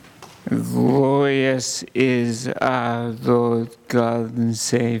Glorious is our Lord God and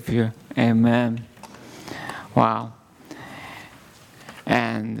Savior. Amen. Wow.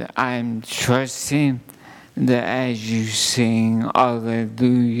 And I'm trusting that as you sing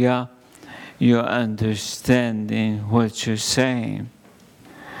Alleluia, you're understanding what you're saying.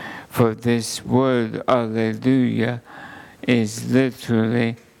 For this word Alleluia is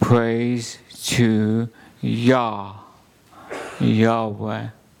literally praise to Yah, Yahweh.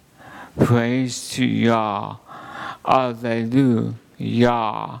 Praise to Yah. Alleluia.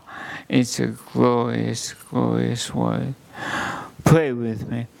 It's a glorious, glorious word. Pray with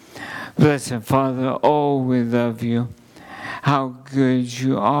me. Blessed Father, oh, we love you. How good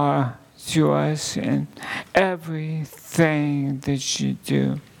you are to us in everything that you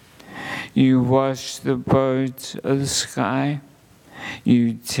do. You watch the birds of the sky.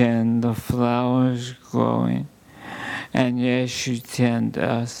 You tend the flowers growing. And yes, you tend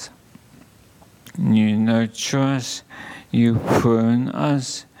us. You nurture us. You prune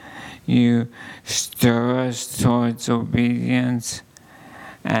us. You stir us towards obedience.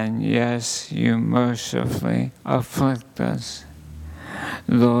 And yes, you mercifully afflict us.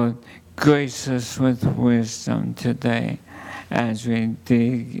 Lord, grace us with wisdom today as we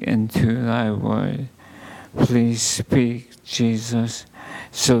dig into thy word. Please speak, Jesus,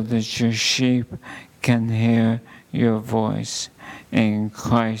 so that your sheep can hear your voice. In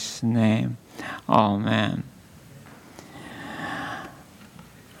Christ's name, amen.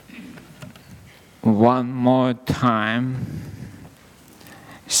 One more time,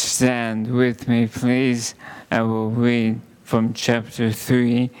 stand with me, please. I will read from chapter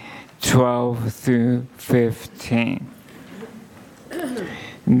 3, 12 through 15.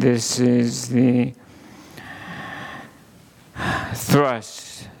 This is the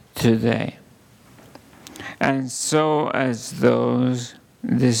thrust today. And so as those,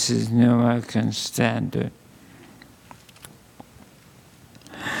 this is New American Standard.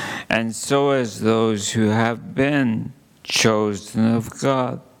 And so as those who have been chosen of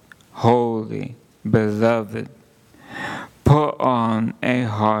God, holy, beloved, put on a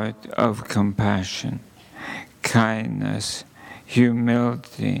heart of compassion, kindness,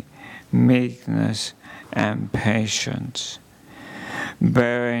 humility, meekness, and patience,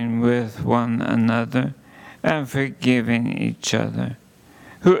 bearing with one another and forgiving each other.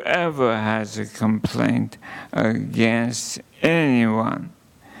 Whoever has a complaint against anyone,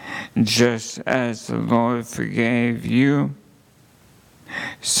 just as the Lord forgave you,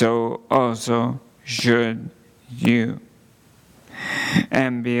 so also should you.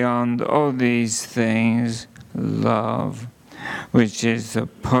 And beyond all these things, love, which is the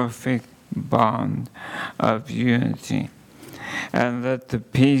perfect bond of unity. And let the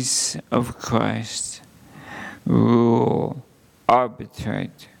peace of Christ rule,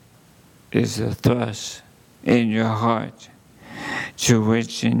 arbitrate, is the thrust in your heart, to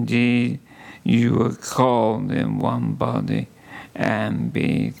which indeed you were called in one body, and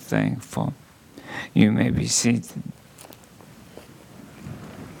be thankful. You may be seated.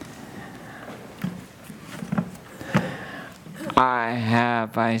 I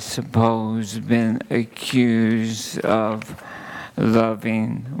have, I suppose, been accused of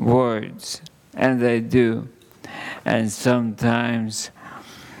loving words, and I do. And sometimes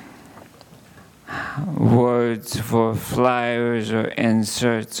words for flyers or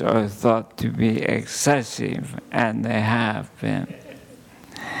inserts are thought to be excessive, and they have been.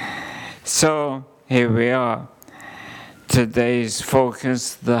 So here we are. Today's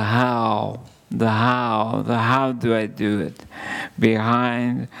focus, the how. The how do I do it?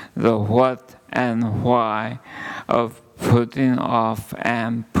 Behind the what and why of putting off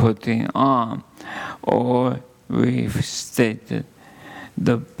and putting on, or we've stated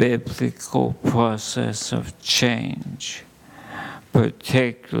the biblical process of change,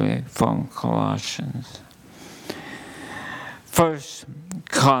 particularly from Colossians. First,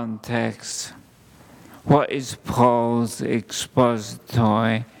 context. What is Paul's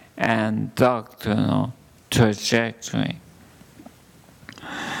expository and doctrinal trajectory?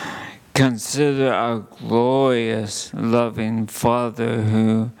 Consider our glorious, loving Father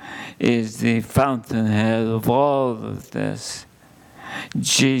who is the fountainhead of all of this.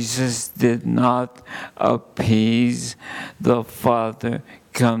 Jesus did not appease the Father,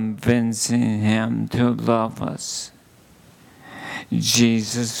 convincing him to love us.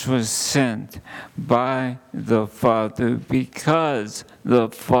 Jesus was sent by the Father because the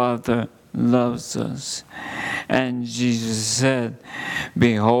Father loves us. And Jesus said,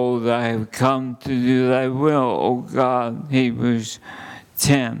 "Behold, I have come to do thy will, O God," Hebrews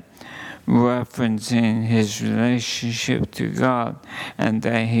 10. referencing his relationship to God and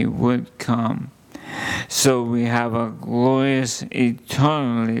that he would come. So we have a glorious,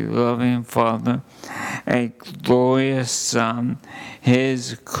 eternally loving Father, a glorious Son,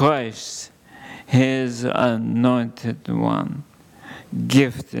 his Christ, his anointed one,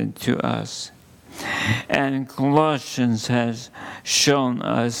 gifted to us. And Colossians has shown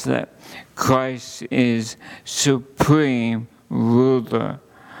us that Christ is supreme ruler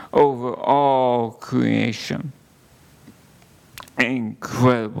over all creation.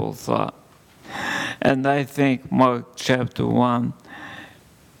 Incredible thought. And I think Mark chapter 1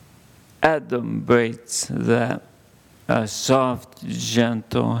 adumbrates that, a soft,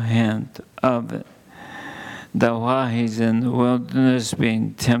 gentle hint of it. That while he's in the wilderness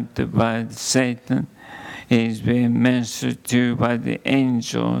being tempted by Satan, he's being ministered to by the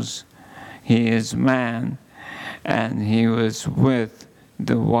angels. He is man, and he was with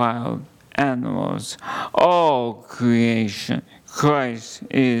the wild animals. All creation, Christ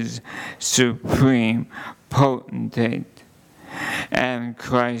is supreme potentate, and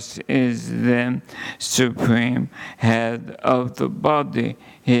Christ is then supreme head of the body,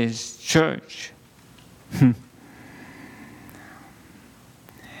 his church.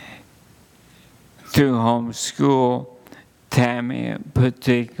 Through homeschool, Tammy in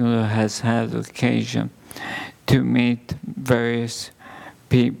particular has had occasion to meet various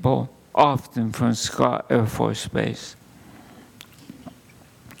people, often from Scott Air Force Base.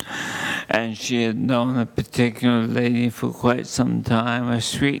 And she had known a particular lady for quite some time, a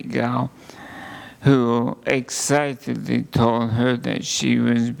sweet gal, who excitedly told her that she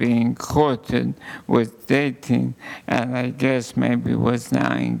was being courted with dating, and I guess maybe was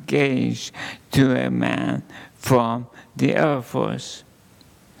now engaged to a man from the Air Force.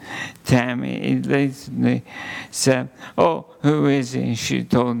 Tammy elatedly said, "Oh, who is he?" She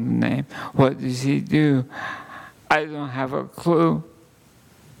told the name. "What does he do?" "I don't have a clue."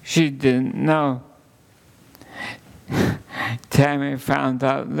 She didn't know. Tammy found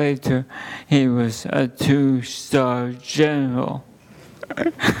out later he was a 2-star general.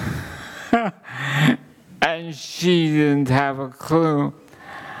 And she didn't have a clue.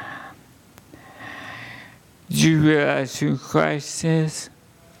 Do you realize who Christ is?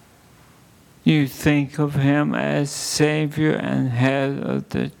 You think of him as Savior and head of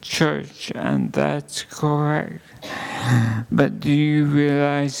the church, and that's correct. But do you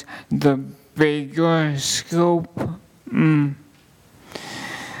realize the bigger scope? And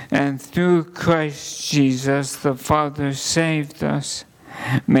through Christ Jesus, the Father saved us,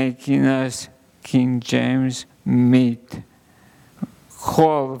 making us, King James, meet,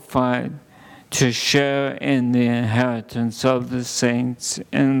 qualified to share in the inheritance of the saints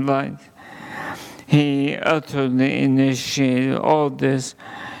in light. He utterly initiated all this,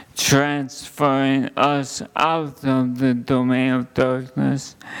 transferring us out of the domain of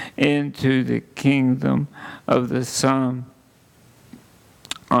darkness into the kingdom of the Son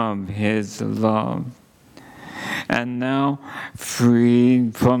of his love. And now,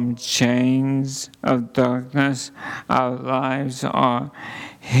 freed from chains of darkness, our lives are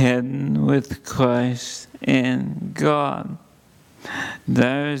hidden with Christ in God.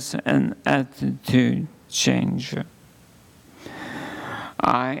 There's an attitude changer.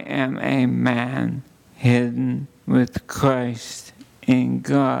 I am a man hidden with Christ in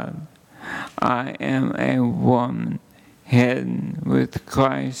God. I am a woman hidden with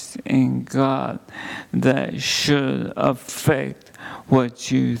Christ in God. That should affect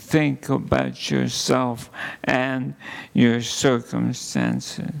what you think about yourself and your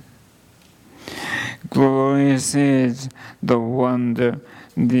circumstances. Glorious is the wonder,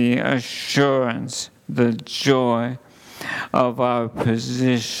 the assurance, the joy of our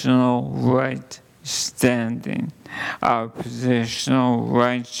positional right standing, our positional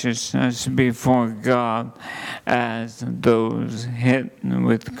righteousness before God as those hidden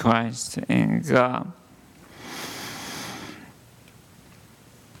with Christ in God.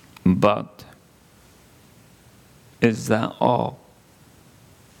 But is that all?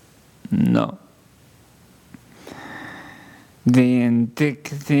 No. The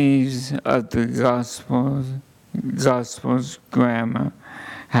indicatives of the Gospel's grammar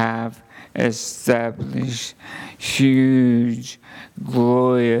have established huge,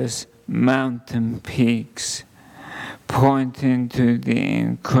 glorious mountain peaks, pointing to the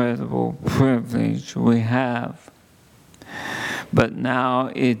incredible privilege we have. But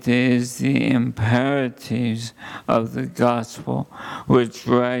now it is the imperatives of the gospel which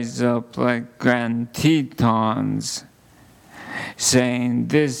rise up like grand Tetons, saying,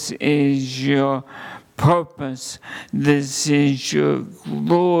 "This is your purpose. This is your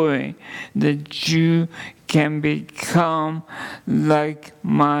glory, that you can become like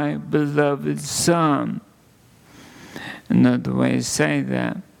my beloved Son. Another way to say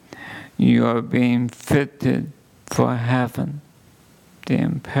that, you are being fitted for heaven, the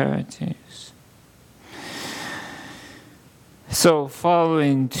imperatives. So,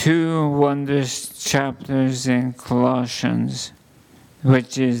 following two wondrous chapters in Colossians,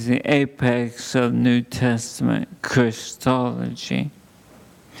 which is the apex of New Testament Christology,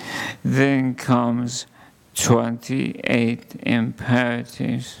 then comes 28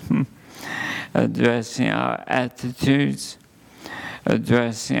 imperatives addressing our attitudes,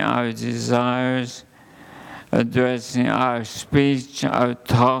 addressing our desires, addressing our speech, our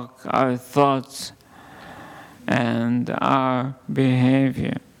talk, our thoughts, and our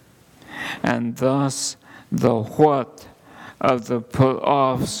behavior. And thus, the what of the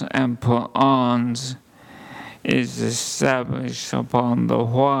put-offs and put-ons is established upon the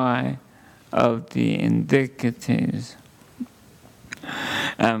why of the indicatives.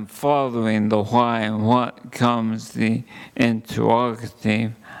 And following the why and what comes the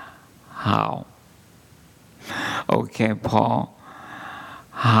interrogative, how? Okay, Paul,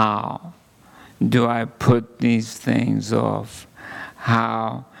 how do I put these things off?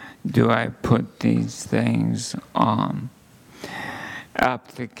 How do I put these things on?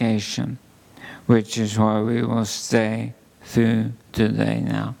 Application, which is where we will stay through today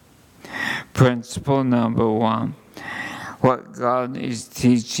now. Principle number 1. What God is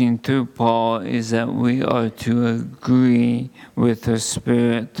teaching through Paul is that we are to agree with the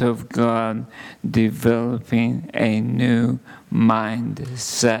Spirit of God developing a new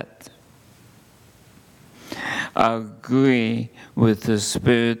mindset. Agree with the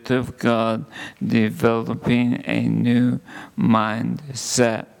Spirit of God developing a new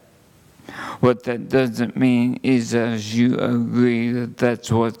mindset. What that doesn't mean is as you agree that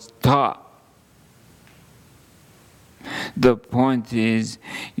that's what's taught. The point is,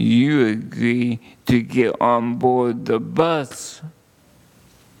 you agree to get on board the bus.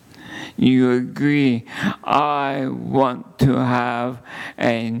 You agree, I want to have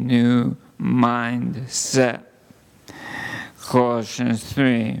a new mindset. Colossians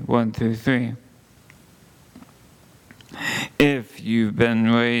 3, 1-3. If you've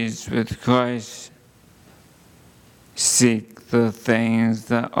been raised with Christ, seek the things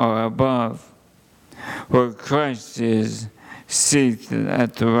that are above, where Christ is seated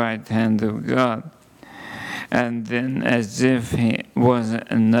at the right hand of God. And then, as if it wasn't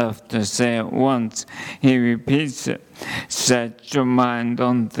enough to say it once, he repeats it. Set your mind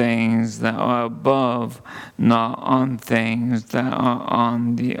on things that are above, not on things that are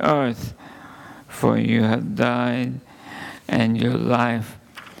on the earth. For you have died, and your life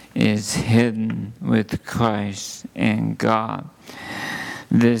is hidden with Christ in God.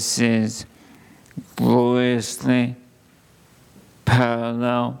 This is gloriously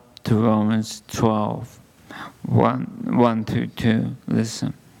parallel to Romans 12, 1-2.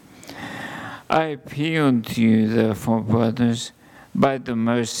 Listen. I appeal to you, therefore, brothers, by the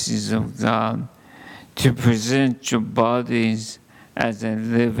mercies of God, to present your bodies as a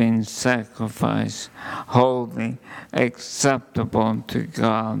living sacrifice, holy, acceptable to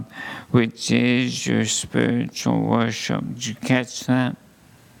God, which is your spiritual worship. Did you catch that?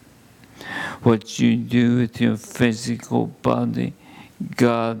 What you do with your physical body,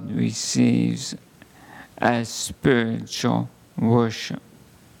 God receives as spiritual worship.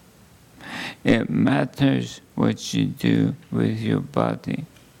 It matters what you do with your body.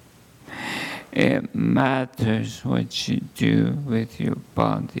 It matters what you do with your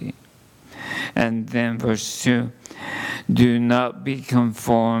body. And then verse 2, do not be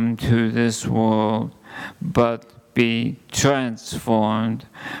conformed to this world, but be transformed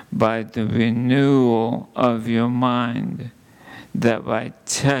by the renewal of your mind, that by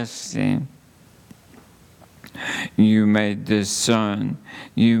testing you may discern,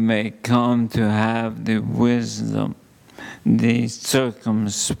 you may come to have the wisdom, the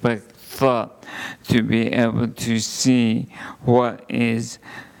circumspect thought, to be able to see what is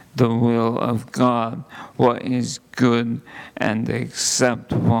the will of God, what is good and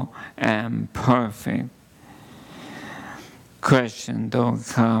acceptable and perfect. Question though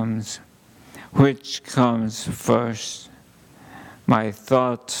comes, which comes first, my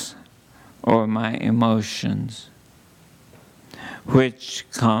thoughts or my emotions? Which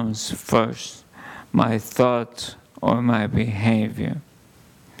comes first, my thoughts or my behavior?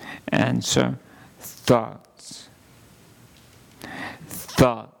 Answer, thoughts.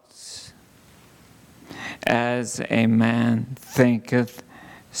 Thoughts. As a man thinketh,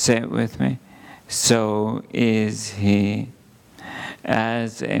 say it with me, so is he.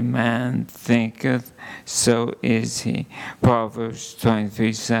 As a man thinketh, so is he. Proverbs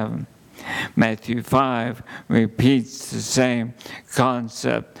 23:7. Matthew 5 repeats the same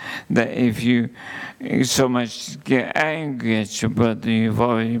concept, that if you so much get angry at your brother, you've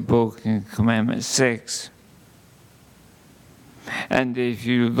already broken commandment 6. And if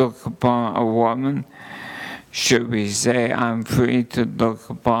you look upon a woman, should we say, I'm free to look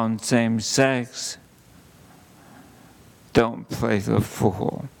upon same sex? Don't play the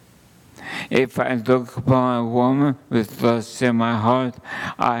fool. If I look upon a woman with lust in my heart,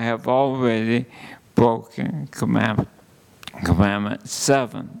 I have already broken commandment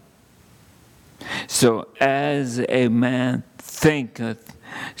 7. So as a man thinketh,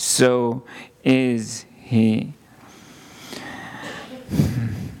 so is he.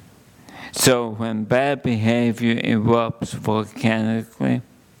 So when bad behavior erupts volcanically,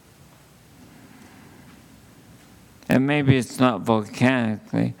 and maybe it's not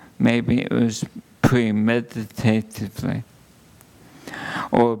volcanically, maybe it was premeditatively,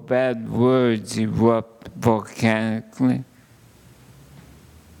 or bad words erupt volcanically,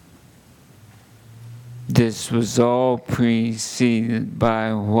 this was all preceded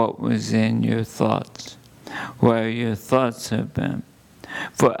by what was in your thoughts, where your thoughts have been.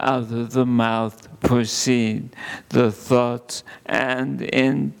 For out of the mouth proceed the thoughts and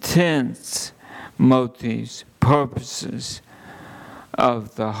intents, motives, purposes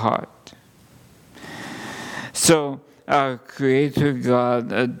of the heart. So our Creator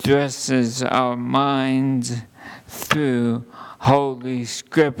God addresses our minds through Holy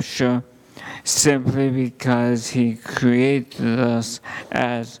Scripture simply because He created us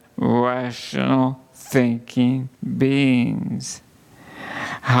as rational thinking beings.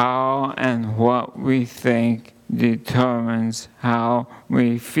 How and what we think determines how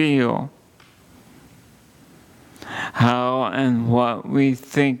we feel. How and what we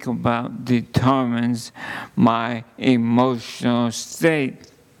think about determines my emotional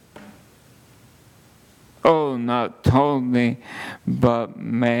state. Oh, not totally, but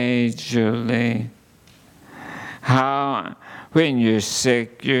majorly. How, when you're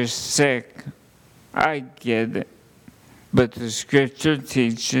sick, you're sick. I get it. But the Scripture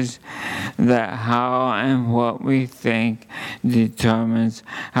teaches that how and what we think determines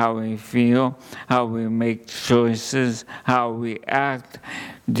how we feel, how we make choices, how we act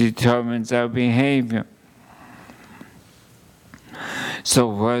determines our behavior. So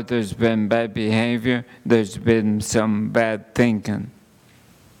where there's been bad behavior, there's been some bad thinking.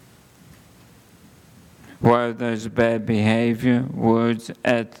 Where there's bad behavior, words,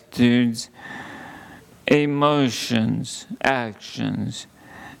 attitudes, emotions, actions,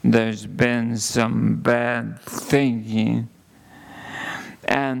 there's been some bad thinking.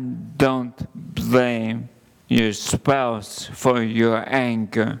 And don't blame your spouse for your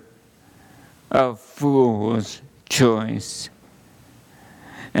anger. A fool's choice.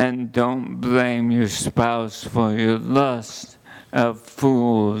 And don't blame your spouse for your lust. A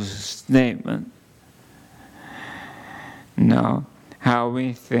fool's statement. No. How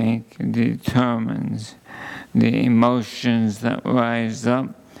we think determines the emotions that rise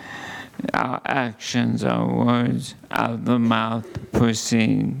up, our actions, our words, out of the mouth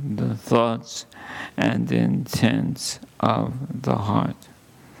proceed the thoughts and intents of the heart.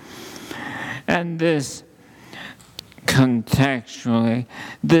 And this, contextually,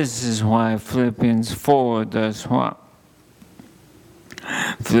 this is why Philippians 4 does what?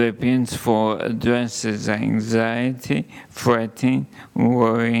 Philippians 4 addresses anxiety, fretting,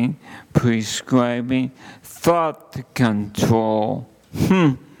 worrying, prescribing, thought control,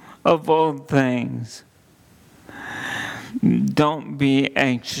 of all things. Don't be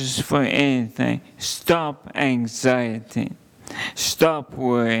anxious for anything. Stop anxiety. Stop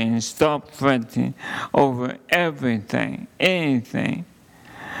worrying. Stop fretting over everything, anything.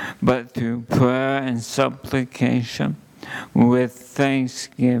 But through prayer and supplication, with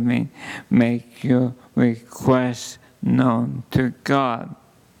thanksgiving, make your requests known to God.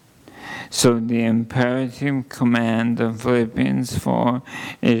 So the imperative command of Philippians 4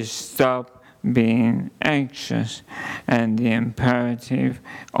 is stop being anxious. And the imperative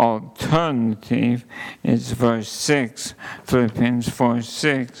alternative is verse 6, Philippians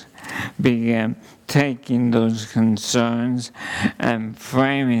 4:6. Begin taking those concerns and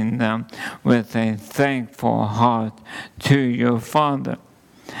framing them with a thankful heart to your Father.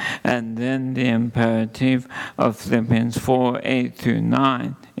 And then the imperative of Philippians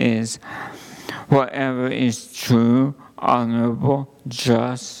 4:8-9 is whatever is true, honorable,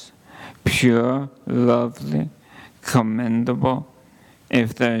 just, pure, lovely, commendable,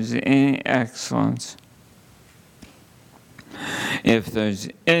 if there's any excellence, if there's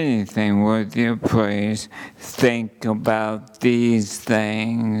anything worthy of praise, think about these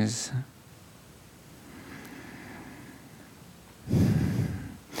things.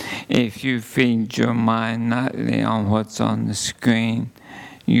 If you feed your mind nightly on what's on the screen,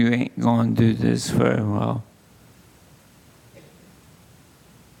 you ain't going to do this very well.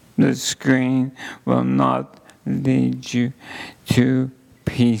 The screen will not lead you to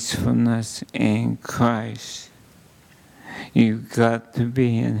peacefulness in Christ. You've got to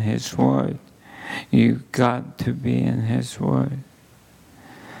be in His Word. You've got to be in His Word.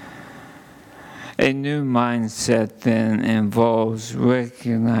 A new mindset then involves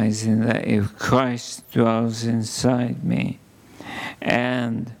recognizing that if Christ dwells inside me,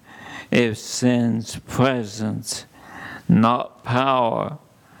 and if sin's presence, not power,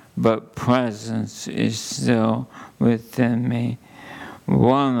 but presence is still within me,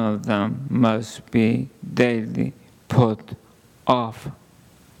 one of them must be daily put off.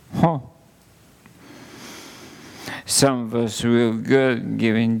 Some of us are real good at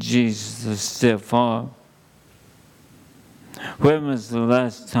giving Jesus a stiff arm. When was the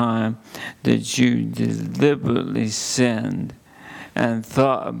last time that you deliberately sinned and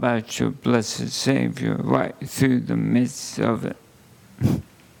thought about your blessed Savior right through the midst of it?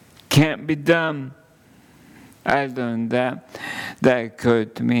 Can't be done. I learned that. That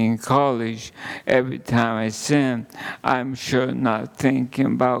occurred to me in college. Every time I sin, I'm sure not thinking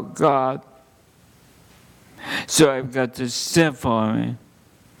about God. So I've got this stiff arm.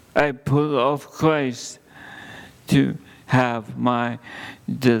 I put off Christ to have my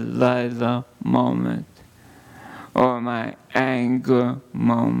Delilah moment, or my anger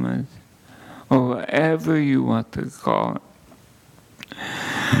moment, or whatever you want to call it.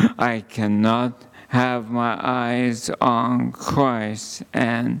 I cannot have my eyes on Christ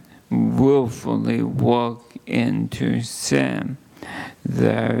and willfully walk into sin.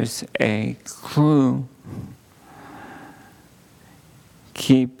 There's a clue.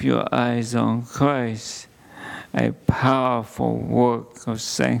 Keep your eyes on Christ. A powerful work of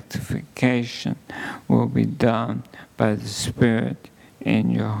sanctification will be done by the Spirit in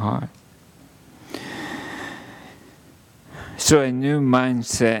your heart. So a new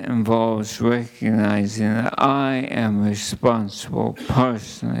mindset involves recognizing that I am responsible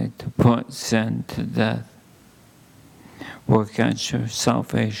personally to put sin to death. Work out your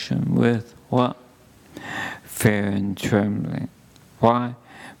salvation with what? Fear and trembling. Why?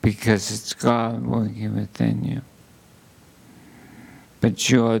 Because it's God working within you.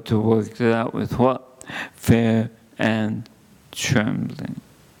 But you are to work it out with what? Fear and trembling.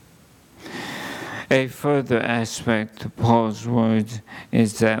 A further aspect to Paul's words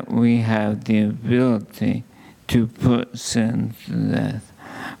is that we have the ability to put sin to death.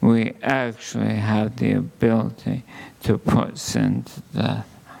 We actually have the ability to put sin to death.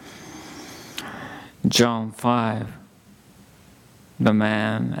 John 5, the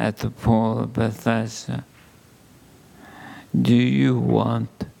man at the pool of Bethesda. Do you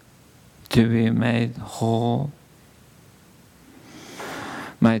want to be made whole?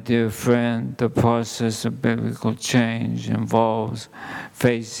 My dear friend, the process of biblical change involves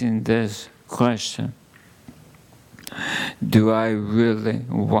facing this question. Do I really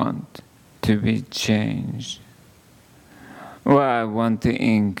want to be changed? Or I want the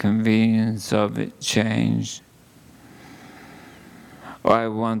inconvenience of it changed? Or I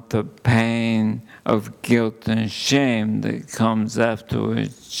want the pain of guilt and shame that comes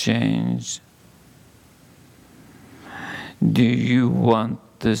afterwards changed? Do you want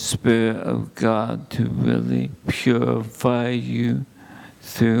the Spirit of God to really purify you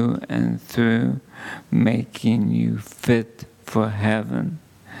through and through, making you fit for heaven?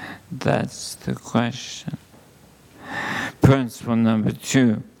 That's the question. Principle number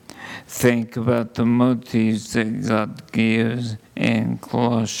 2. Think about the motives that God gives in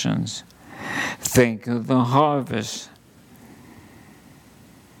Colossians. Think of the harvest.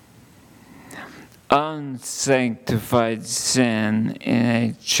 Unsanctified sin in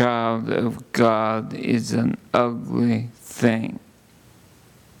a child of God is an ugly thing.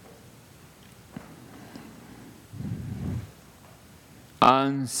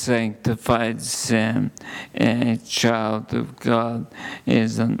 Unsanctified sin in a child of God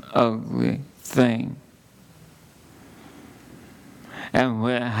is an ugly thing. And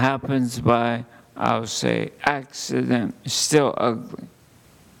when it happens by, I'll say, accident, it's still ugly.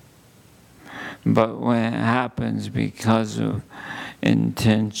 But when it happens because of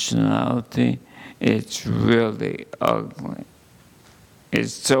intentionality, it's really ugly.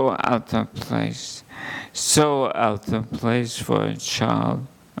 It's so out of place. so out of place for a child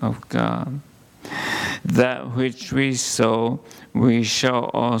of God. That which we sow, we shall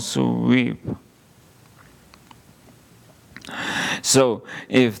also reap. So,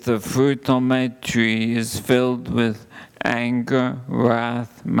 if the fruit on my tree is filled with anger,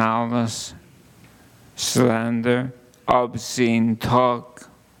 wrath, malice, slander, obscene talk,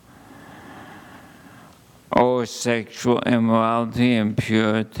 or sexual immorality,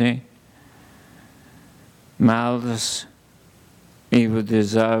 impurity, malice, evil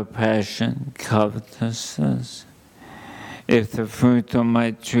desire, passion, covetousness, if the fruit of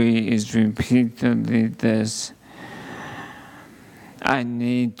my tree is repeatedly this, I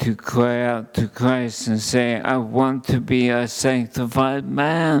need to cry out to Christ and say, I want to be a sanctified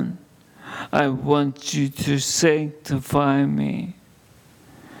man. I want you to sanctify me.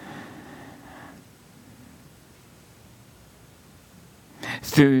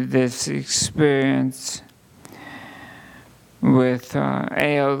 Through this experience with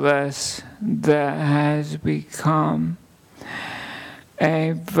ALS, that has become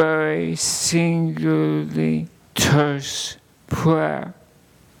a very singularly terse prayer.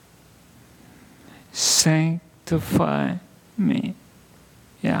 Sanctify me.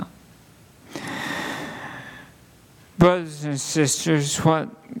 Yeah. Brothers and sisters, what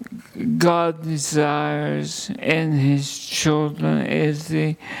God desires in His children is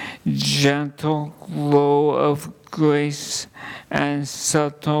the gentle glow of grace and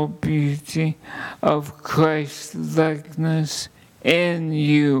subtle beauty of Christ-likeness in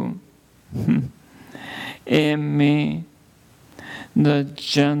you, in me, the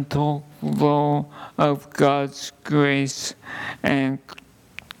gentle glow of God's grace and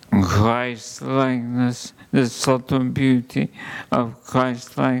Christ-likeness, the subtle beauty of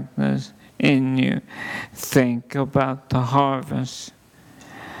Christ-likeness in you. Think about the harvest.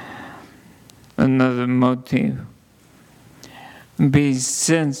 Another motive. Be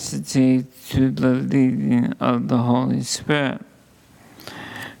sensitive to the leading of the Holy Spirit,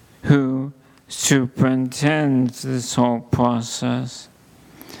 who superintends this whole process.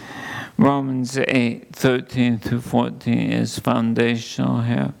 Romans 8:13-14 is foundational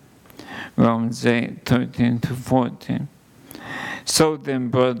here. Romans 8:13-14. So then,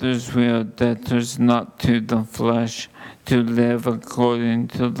 brothers, we are debtors not to the flesh, to live according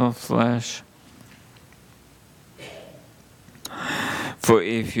to the flesh. For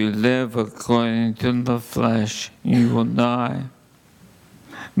if you live according to the flesh, you will die.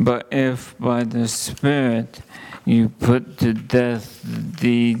 But if by the Spirit you put to death the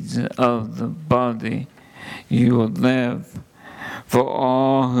deeds of the body, you will live. For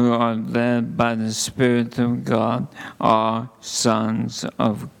all who are led by the Spirit of God are sons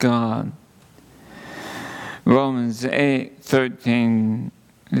of God. Romans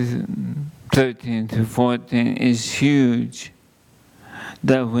 8:13-14 is huge.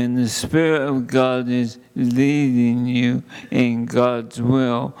 That when the Spirit of God is leading you in God's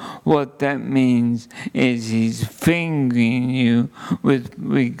will, what that means is He's fingering you with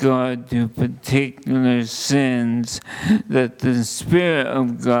regard to particular sins that the Spirit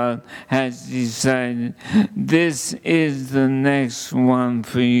of God has decided this is the next one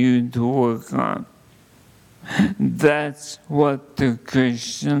for you to work on. That's what the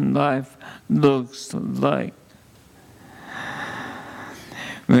Christian life looks like.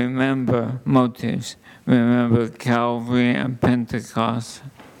 Remember motives. Remember Calvary and Pentecost.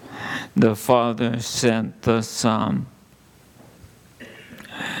 The Father sent the Son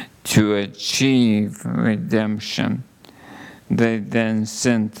to achieve redemption. They then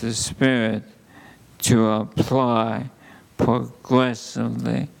sent the Spirit to apply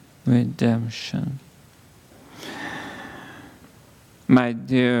progressively redemption. My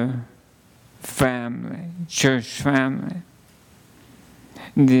dear family, church family,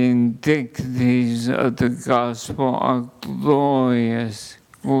 the indicatives of the gospel are glorious,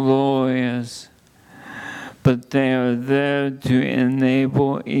 glorious, but they are there to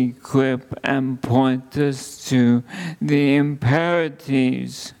enable, equip, and point us to the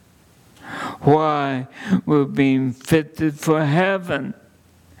imperatives. Why? We're being fitted for heaven.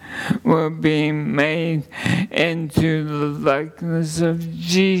 We're being made into the likeness of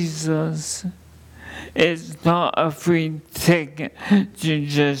Jesus. It's not a free ticket to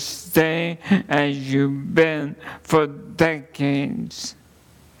just stay as you've been for decades.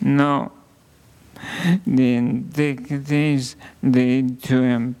 No. The indicatives lead to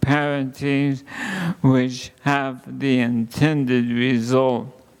imperatives which have the intended result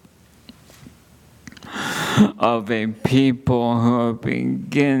of a people who are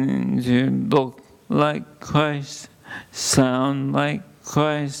beginning to look like Christ, sound like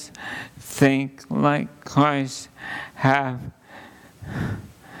Christ, think like Christ, have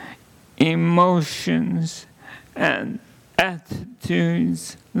emotions and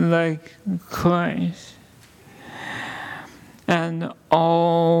attitudes like Christ. And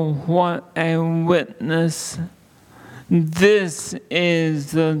oh, what a witness. This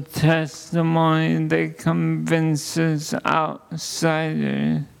is the testimony that convinces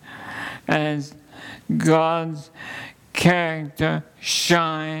outsiders as God's character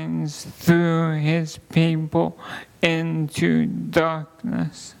shines through his people into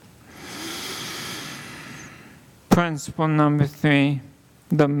darkness. Principle number 3,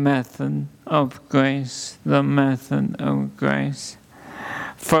 the method of grace. The method of grace.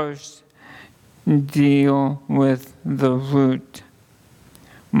 First, deal with the root.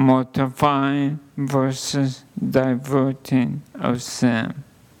 Mortifying versus diverting of sin.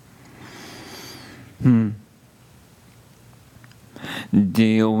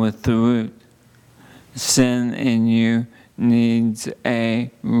 Deal with the root. Sin in you needs a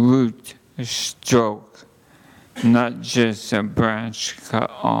root stroke, not just a branch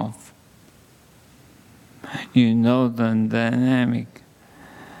cut off. You know the dynamic.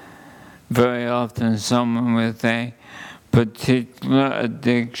 Very often someone with a particular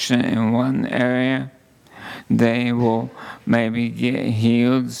addiction in one area, they will maybe get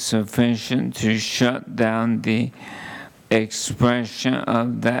healed sufficient to shut down the expression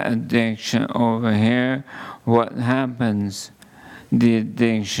of that addiction over here. What happens? The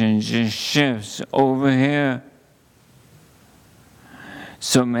addiction just shifts over here.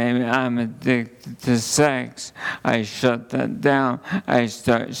 So maybe I'm addicted to sex. I shut that down. I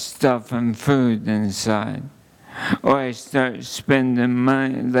start stuffing food inside. Or I start spending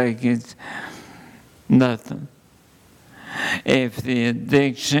money like it's nothing. If the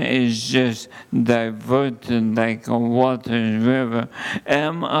addiction is just diverted like a water river,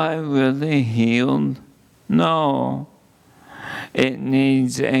 am I really healed? No. It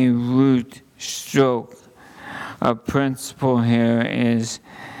needs a root stroke. A principle here is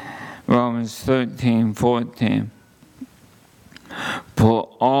Romans 13:14. Put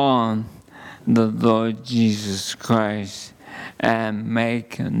on the Lord Jesus Christ and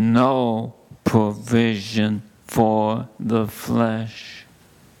make no provision for the flesh.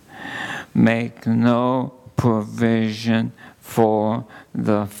 Make no provision for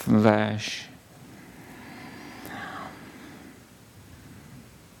the flesh.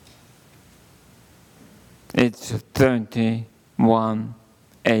 It's 31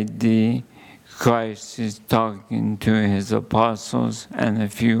 AD. Christ is talking to his apostles and a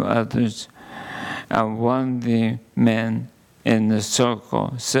few others. And one of the men in the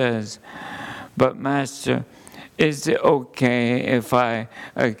circle says, "But Master, is it okay if I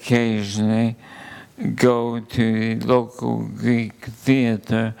occasionally go to the local Greek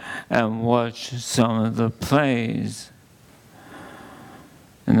theater and watch some of the plays?"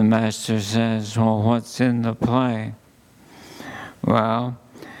 And the master says, "Well, what's in the play?" "Well,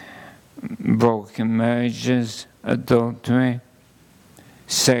 broken marriages, adultery,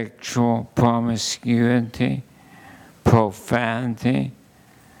 sexual promiscuity, profanity.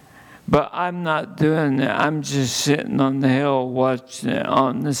 But I'm not doing it. I'm just sitting on the hill watching it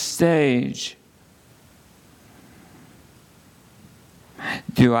on the stage."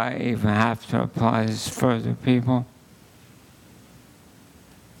 Do I even have to apply this further, people?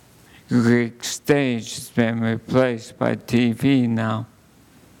 Greek stage has been replaced by TV now.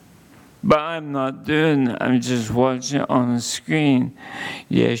 But I'm not doing it. I'm just watching it on the screen.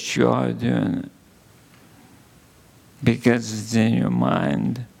 Yes, you are doing it. Because it's in your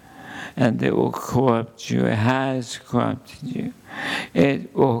mind. And it will corrupt you. It has corrupted you.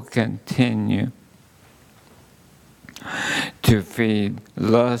 It will continue to feed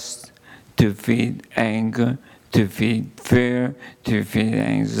lust, to feed anger, to feed fear, to feed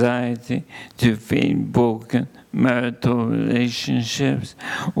anxiety, to feed broken marital relationships.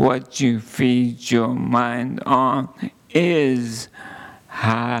 What you feed your mind on has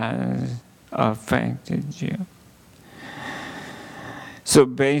affected you. So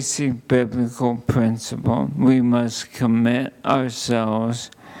basic biblical principle, we must commit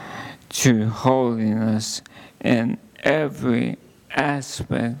ourselves to holiness in every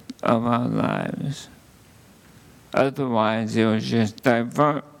aspect of our lives. Otherwise, it will just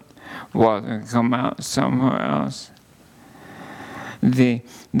divert water, come out somewhere else. The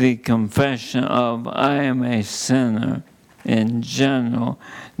confession of "I am a sinner" in general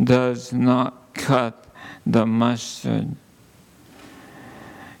does not cut the mustard.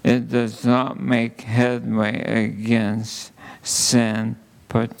 It does not make headway against sin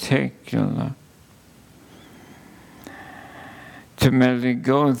particular. to merely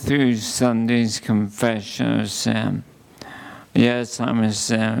go through Sunday's confession of sin. Yes, I'm a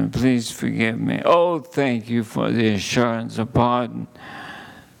sinner. Please forgive me. Oh, thank you for the assurance of pardon.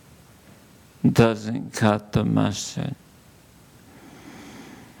 Doesn't cut the mustard.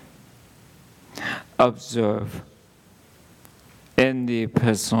 Observe. In the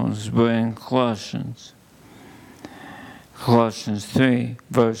epistles, we're in Colossians. Colossians 3,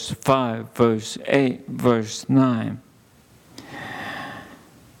 verse 5, verse 8, verse 9.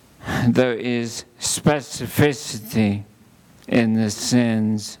 There is specificity in the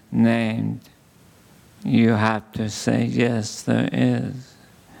sins named. You have to say, yes, there is.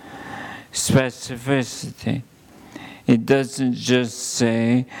 Specificity. It doesn't just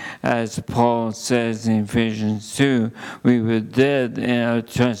say, as Paul says in Ephesians 2, we were dead in our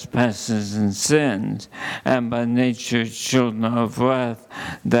trespasses and sins, and by nature children of wrath.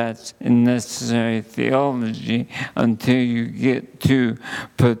 That's necessary theology until you get to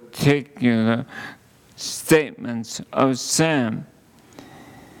particular statements of sin.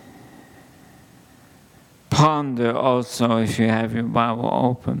 Ponder also, if you have your Bible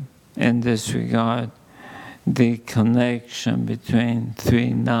open, in this regard, the connection between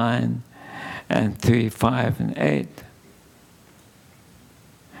 3:9 and 3:5 and 8.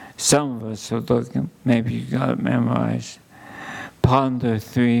 Some of us are looking, maybe you got it memorized. Ponder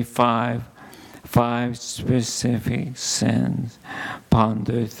 3:5, 5 specific sins.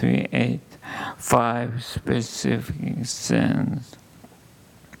 Ponder 3:8, 5 specific sins.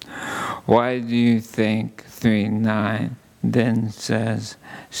 Why do you think 3:9 then says,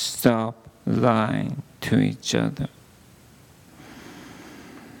 stop lying to each other?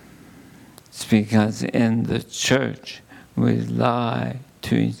 It's because in the church we lie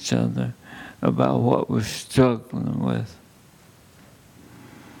to each other about what we're struggling with.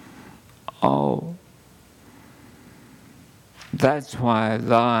 Oh, that's why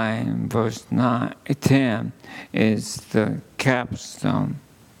lying, verse 10, is the capstone.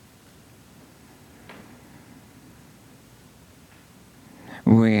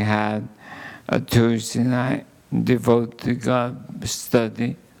 We had a Tuesday night devoted to God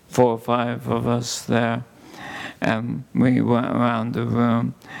study, 4 or 5 of us there, and we went around the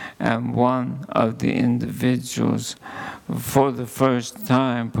room, and one of the individuals, for the first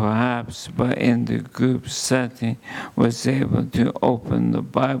time perhaps, but in the group setting, was able to open the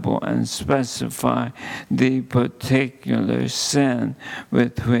Bible and specify the particular sin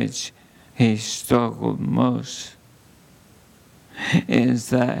with which he struggled most. Is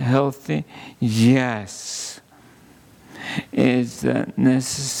that healthy? Yes. Is that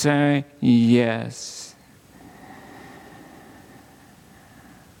necessary? Yes.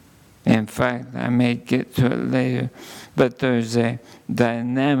 In fact, I may get to it later, but there's a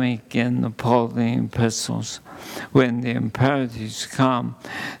dynamic in the Pauline epistles. When the imperatives come,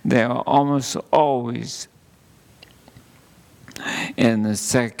 they are almost always in the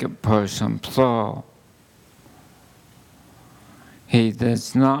second person plural. He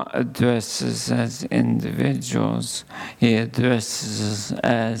does not address us as individuals. He addresses us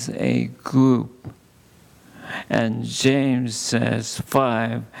as a group. And James says,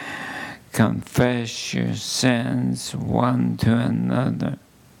 5, confess your sins one to another.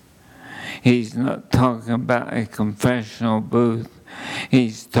 He's not talking about a confessional booth.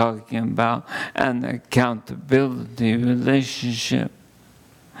 He's talking about an accountability relationship.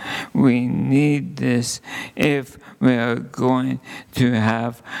 We need this if we are going to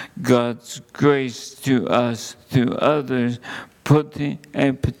have God's grace to us, to others, putting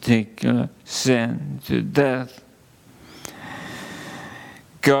a particular sin to death.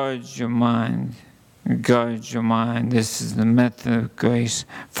 Guard your mind. Guard your mind. This is the method of grace.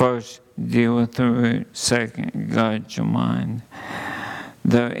 First, deal with the root. Second, guard your mind.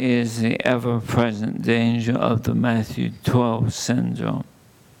 There is the ever-present danger of the Matthew 12 syndrome.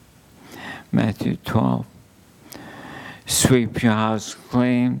 Matthew 12. Sweep your house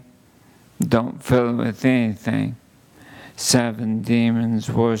clean. Don't fill it with anything. 7 demons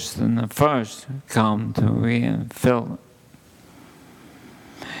worse than the first come to refill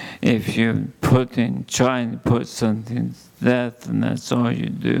it. If you're trying to put something to death, and that's all you're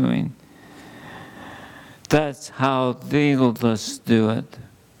doing, that's how legalists do it.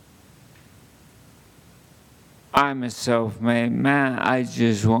 I'm a self-made man. I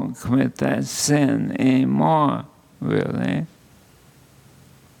just won't commit that sin anymore, really.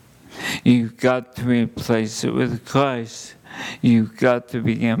 You've got to replace it with Christ. You've got to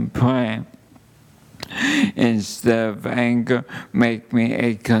begin praying. Instead of anger, make me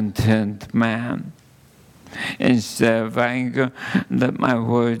a content man. Instead of anger, let my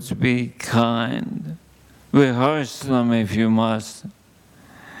words be kind. rehearse them if you must.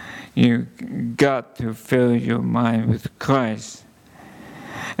 You got to fill your mind with Christ.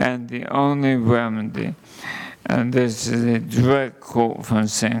 And the only remedy, and this is a direct quote from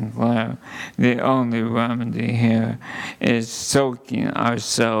St. Clair, the only remedy here is soaking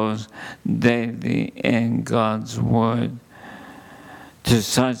ourselves daily in God's Word to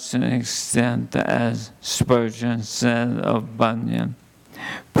such an extent as Spurgeon said of Bunyan,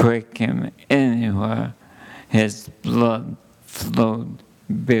 prick him anywhere, his blood flowed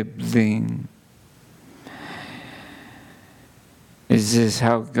bibline. Is this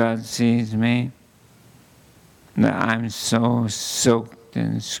how God sees me? That I'm so soaked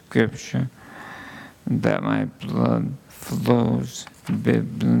in Scripture that my blood flows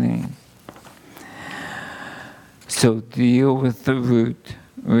bibline. So deal with the root.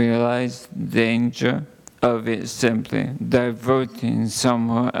 Realize the danger of it simply diverting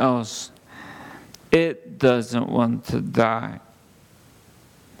somewhere else. It doesn't want to die.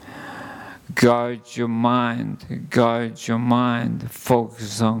 Guard your mind,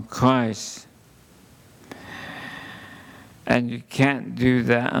 focus on Christ. And you can't do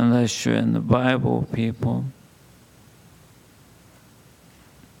that unless you're in the Bible, people.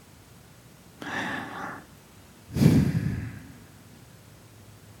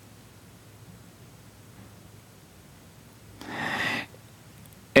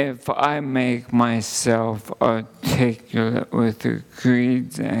 If I make myself articulate with the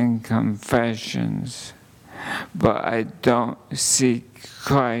creeds and confessions, but I don't seek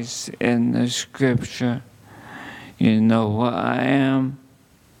Christ in the Scripture, you know what I am?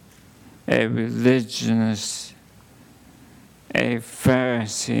 A religionist, a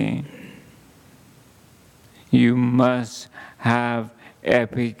Pharisee. You must have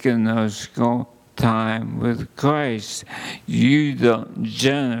epigenosko time with Christ. You don't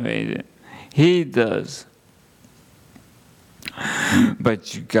generate it. He does.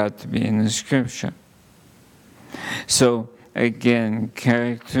 But you got to be in the Scripture. So, again,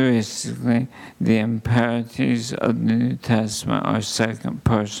 characteristically, the imperatives of the New Testament are second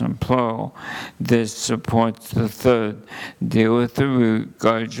person plural. This supports the third. Deal with the root,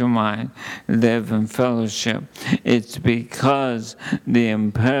 guard your mind, live in fellowship. It's because the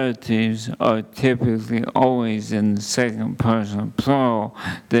imperatives are typically always in the second person plural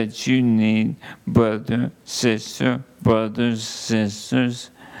that you need brother, sister, brothers,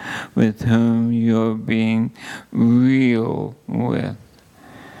 sisters, with whom you're being real with.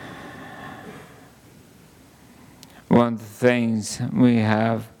 One of the things we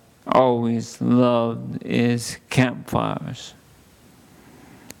have always loved is campfires.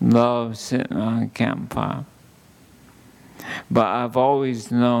 Love sitting on a campfire. But I've always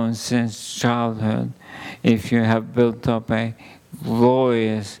known since childhood, if you have built up a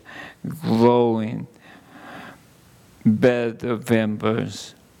glorious, glowing bed of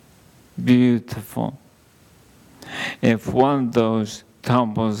embers, beautiful. If one of those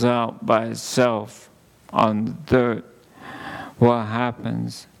tumbles out by itself on the dirt, what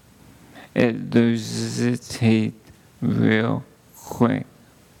happens? It loses its heat real quick.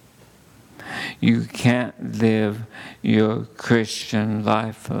 You can't live your Christian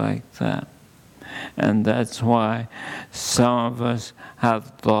life like that. And that's why some of us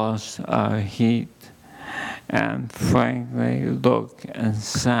have lost our heat and frankly look and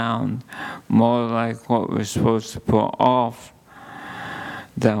sound more like what we're supposed to put off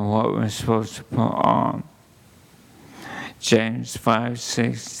than what we're supposed to put on. James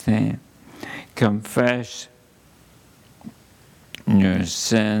 5:16, confess your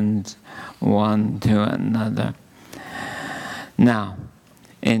sins one to another. Now,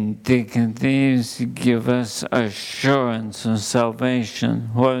 indicatives give us assurance of salvation.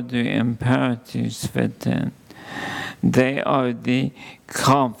 Where do imperatives fit in? They are the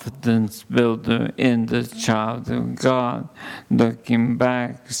confidence builder in the child of God. Looking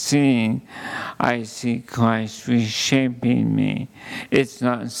back, seeing, I see Christ reshaping me. It's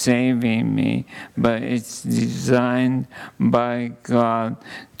not saving me, but it's designed by God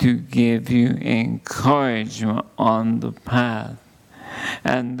to give you encouragement on the path.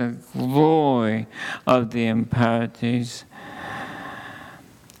 And the glory of the imperatives,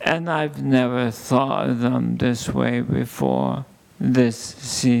 and I've never thought of them this way before, this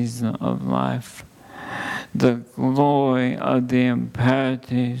season of life. The glory of the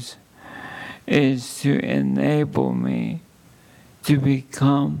imperatives is to enable me to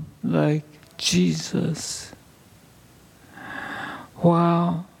become like Jesus.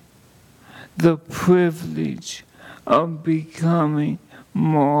 Wow, the privilege of becoming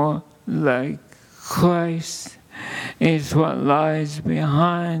more like Christ is what lies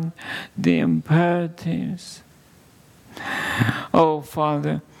behind the imperatives. Oh,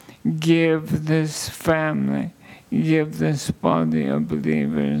 Father, give this family, give this body of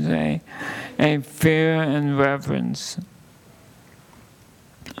believers a fear and reverence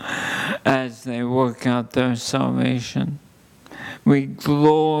as they work out their salvation. We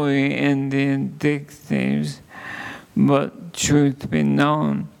glory in the indicatives, but truth be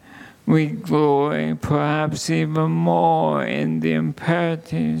known, we glory perhaps even more in the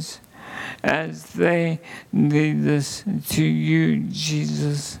imperatives as they lead us to you,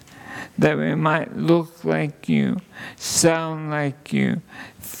 Jesus, that we might look like you, sound like you,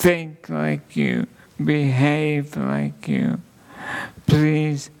 think like you, behave like you.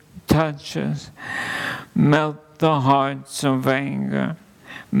 Please touch us. Melt the hearts of anger.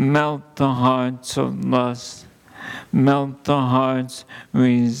 Melt the hearts of lust. Melt the hearts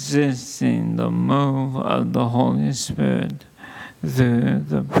resisting the move of the Holy Spirit through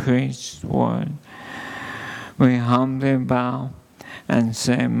the preached word. We humbly bow and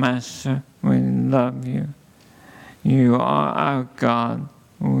say, Master, we love you. You are our God.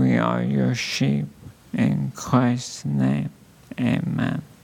 We are your sheep. In Christ's name, amen.